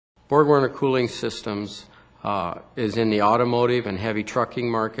BorgWarner Cooling Systems is in the automotive and heavy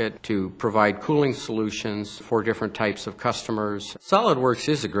trucking market to provide cooling solutions for different types of customers. SolidWorks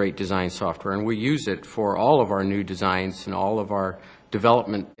is a great design software, and we use it for all of our new designs and all of our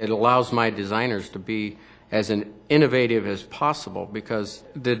development. It allows my designers to be as innovative as possible because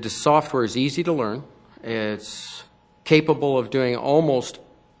the software is easy to learn. It's capable of doing almost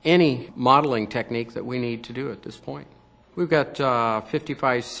any modeling technique that we need to do at this point. We've got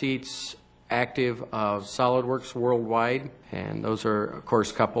 55 seats active of SolidWorks worldwide, and those are, of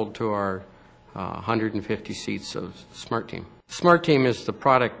course, coupled to our 150 seats of SMARTEAM. SMARTEAM is the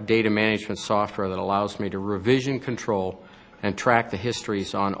product data management software that allows me to revision control and track the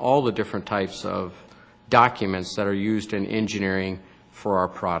histories on all the different types of documents that are used in engineering for our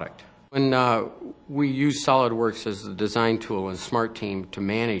product. When we use SolidWorks as the design tool and SMARTEAM to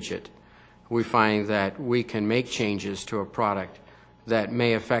manage it, we find that we can make changes to a product that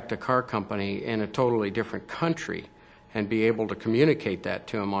may affect a car company in a totally different country and be able to communicate that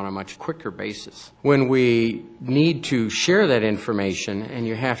to them on a much quicker basis. When we need to share that information and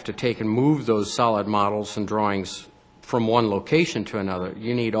you have to take and move those solid models and drawings from one location to another,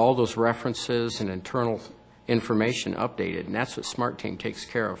 you need all those references and internal information updated, and that's what SMARTEAM takes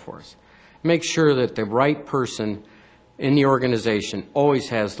care of for us. Make sure that the right person in the organization always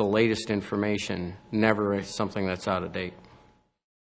has the latest information, never something that's out of date.